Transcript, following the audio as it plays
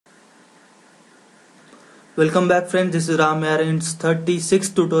Welcome back friends, this is Ram here in its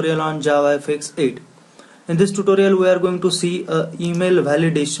 36th tutorial on JavaFX 8. In this tutorial we are going to see email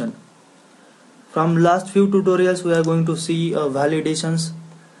validation. From last few tutorials we are going to see validations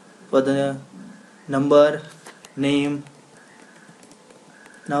for the number, name.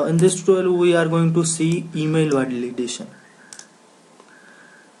 Now in this tutorial we are going to see email validation.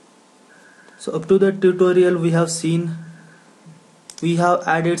 So up to the tutorial we have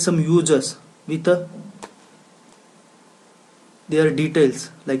added some users with their details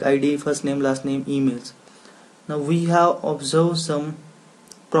like ID, first name, last name, emails. Now we have observed some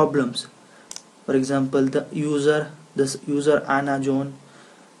problems. For example, this user Anna John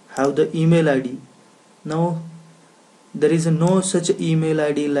have the email ID. Now there is no such email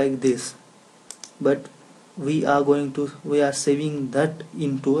ID like this, but we are saving that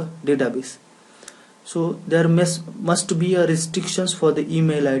into a database. So there must be a restrictions for the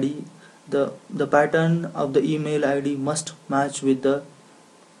email ID. The pattern of the email ID must match with the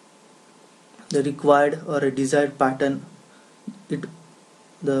required or a desired pattern,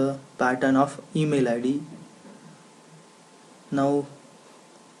 the pattern of email ID. Now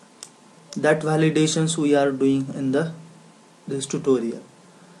that validations we are doing in this tutorial.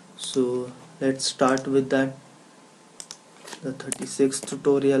 So let's start with that, the 36th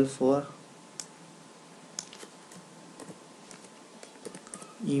tutorial for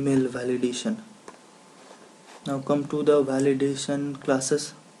email validation. Now come to the validation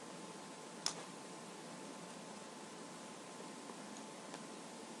classes.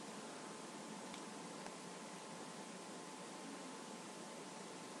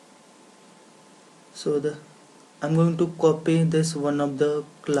 So I'm going to copy this one of the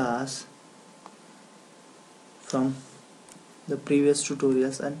class from the previous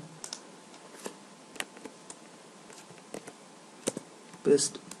tutorials and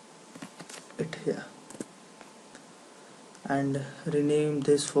paste it here and rename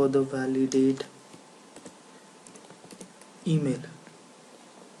this for the validate email.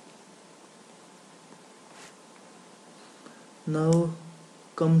 Now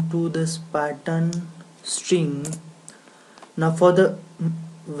come to this pattern string. Now for the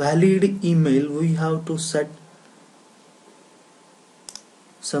valid email we have to set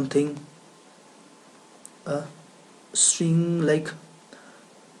something, a string, like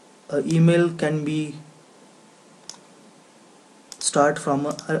email can be start from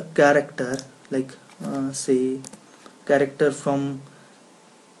a character, like say character from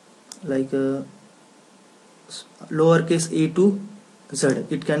like lowercase a to z.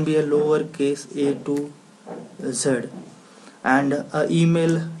 It can be a lowercase a to z, and a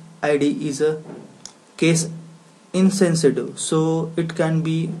email ID is a case insensitive, so it can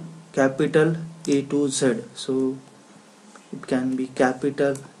be capital A to Z. So it can be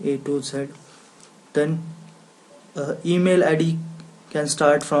capital A to Z. Then email ID can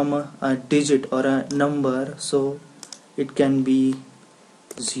start from a digit or a number, so it can be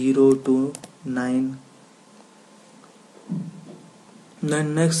 0 to 9.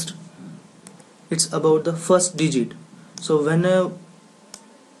 Then next it's about the first digit. So whenever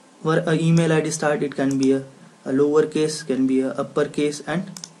a email ID start, it can be a lowercase, can be a uppercase,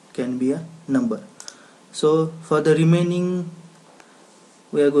 and can be a number. So for the remaining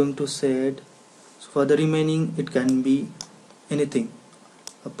we are going to set, so for the remaining it can be anything,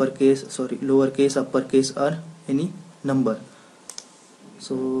 lowercase, uppercase, or any number.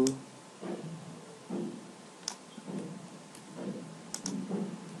 So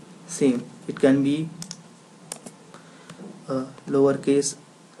same, it can be lowercase,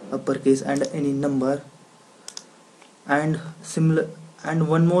 uppercase, and any number. And similar, and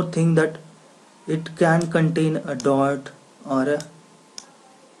one more thing, that it can contain a dot or a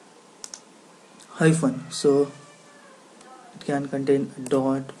hyphen. So it can contain a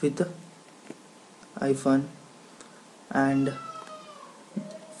dot with a hyphen, and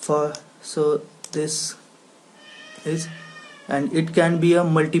this is, and it can be a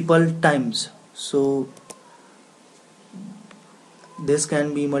multiple times. So this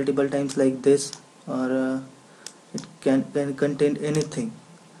can be multiple times like this, or it can contain anything.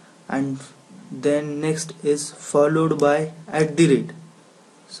 And then next is followed by @.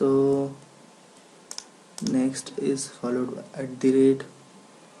 So next is followed by @.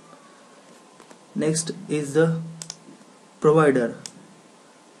 Next is the provider,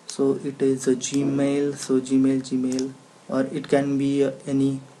 so it is a Gmail, so Gmail, or it can be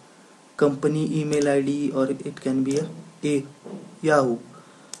any company email ID, or it can be a Yahoo.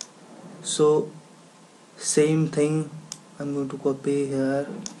 So same thing, I'm going to copy here.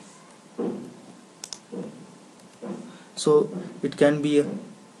 So it can be a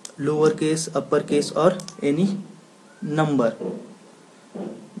lowercase, uppercase, or any number.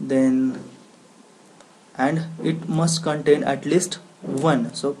 Then and it must contain at least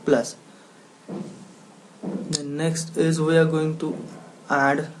one, so plus. The next is we are going to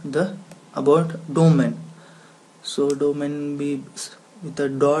add the about domain. So domain be with a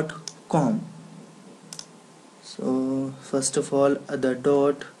 .com. So first of all the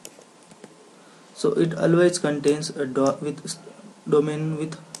dot, so it always contains a dot with domain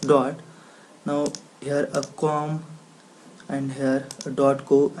with dot. Now here a com and here a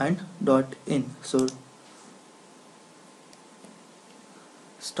 .co and .in. So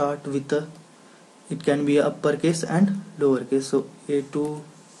start with a, it can be uppercase and lowercase, so A to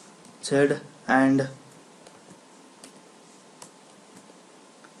Z, and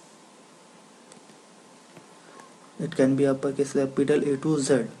it can be uppercase capital A to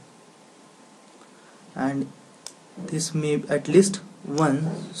Z, and this may be at least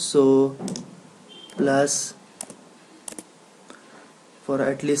one, so plus for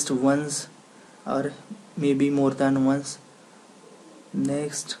at least once or maybe more than once.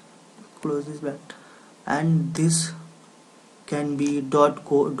 Next, close this back, and this can be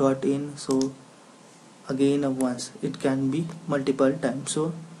 .co .in, so again once, it can be multiple times.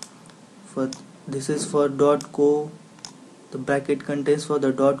 So for this is for .co, the bracket contains for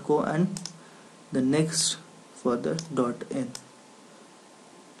the .co, and the next for the .in.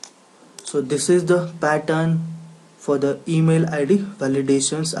 So this is the pattern for the email ID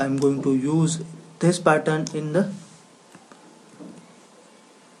validations. I am going to use this pattern in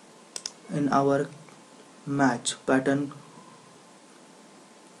our match pattern.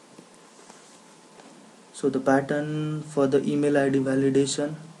 So the pattern for the email ID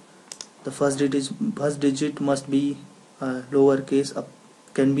validation, the first digit must be lowercase,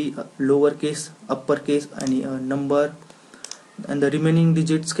 can be lowercase, uppercase, any number, and the remaining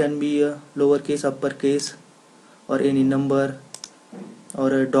digits can be lowercase, uppercase, or any number,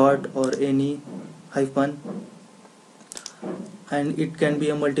 or a dot, or any hyphen, and it can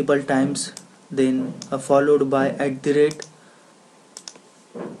be multiple times. Then followed by @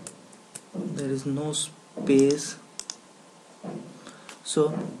 there is no space.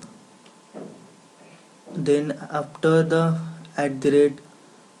 So then after the @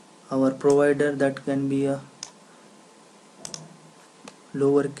 our provider, that can be a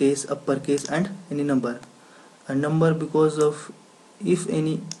lowercase, uppercase, and any number. A number because of if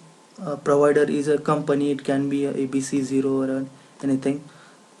any provider is a company, it can be a ABC0 or anything.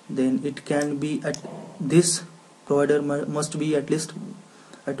 Then it can be at this provider must be at least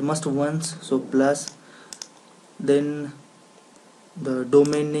at most once, so plus. Then the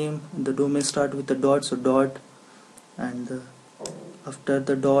domain name, the domain start with a dot, so dot, and after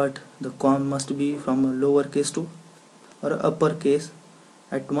the dot the com must be from a lowercase to or uppercase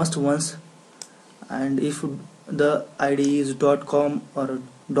at most once, and if the ID is .com or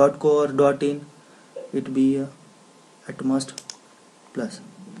 .co or .in, it be at most plus.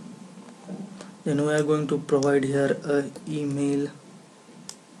 Then we are going to provide here a email.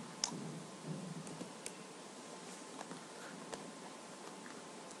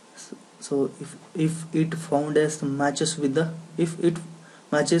 So if it found as matches with the, if it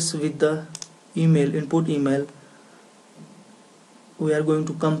matches with the email, input email, we are going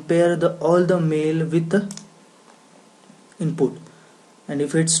to compare the all the mail with the input, and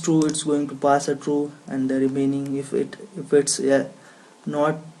if it's true, it's going to pass a true, and the remaining, if it's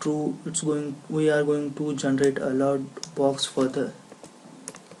not true, we are going to generate a loud box for the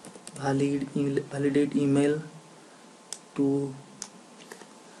validate email to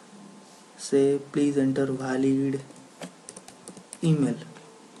say please enter valid email.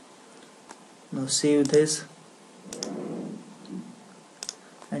 Now save this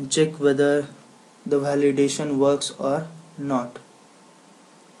and check whether the validation works or not.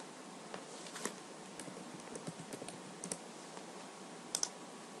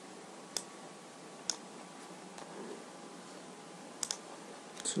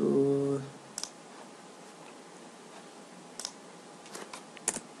 So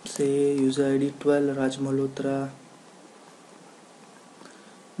say user ID 12 Raj Malhotra.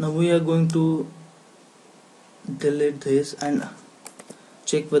 Now we are going to delete this and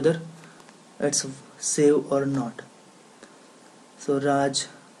check whether it's save or not. So Raj,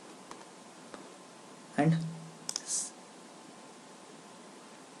 and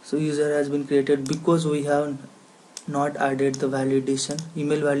so user has been created because we have not added the validation,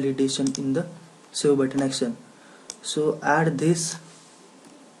 email validation, in the save button action. So add this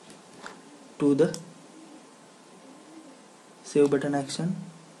to the save button action.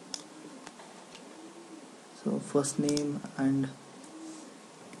 So first name and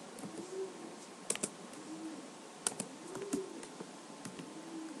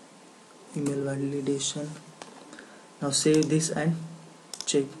email validation. Now save this and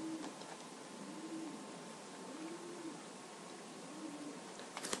check.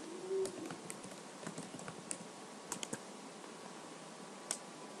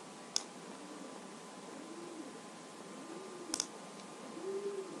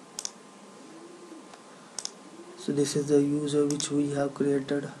 So this is the user which we have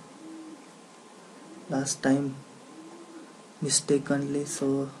created last time mistakenly,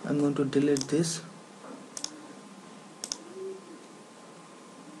 so I'm going to delete this.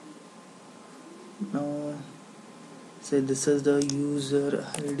 Now say this is the user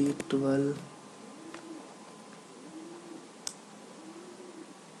ID 12,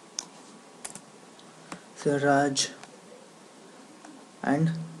 say Raj,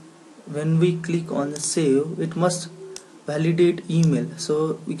 and when we click on save, it must validate email.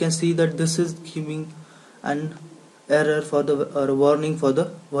 So we can see that this is giving an error for the or warning for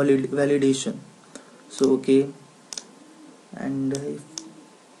the validation. So okay, and if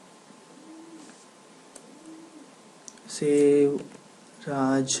save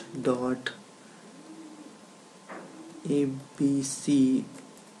Raj dot abc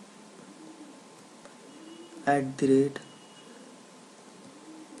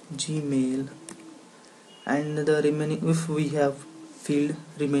 @gmail, and the remaining, if we have field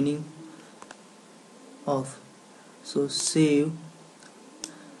remaining off, so save.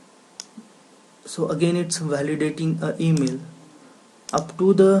 So again it's validating a email up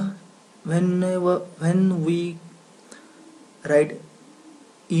to the when we write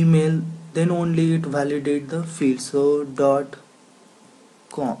email, then only it validate the field. So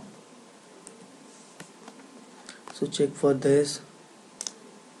 .com. So check for this.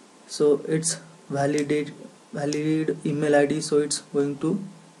 So it's valid email ID, so it's going to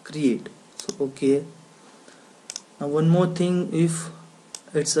create. So okay. Now one more thing, if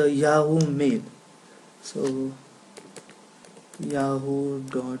it's a Yahoo mail, so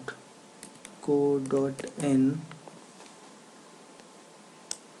yahoo.co.in,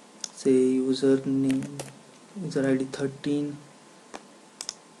 say username, user ID 13,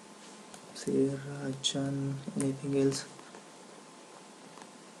 say Rajan, anything else.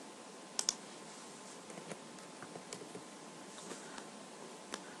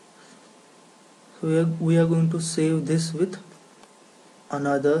 So we are going to save this with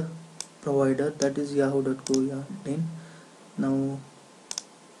another provider, that is yahoo.co.in, now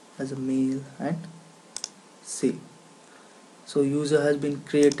as a mail, and save. So user has been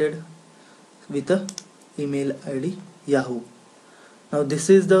created with a email ID Yahoo. Now this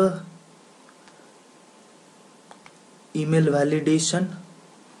is the email validation.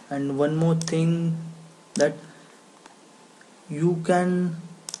 And one more thing, that you can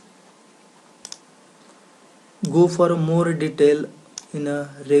go for more detail in a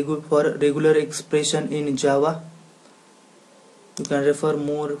regular expression in Java. You can refer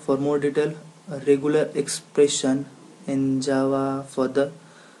more for more detail a regular expression in Java for the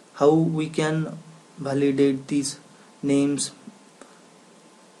how we can validate these names,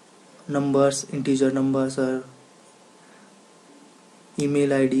 numbers, integer numbers, or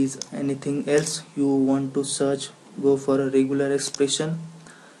email IDs. Anything else you want to search, go for a regular expression.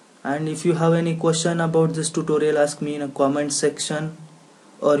 And if you have any question about this tutorial, ask me in a comment section,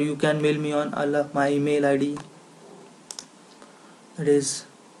 or you can mail me on my email ID, that is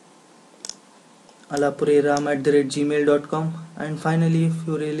alapureram@gmail.com. And finally, if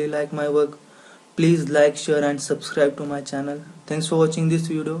you really like my work, please like, share and subscribe to my channel. Thanks for watching this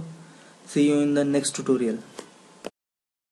video. See you in the next tutorial.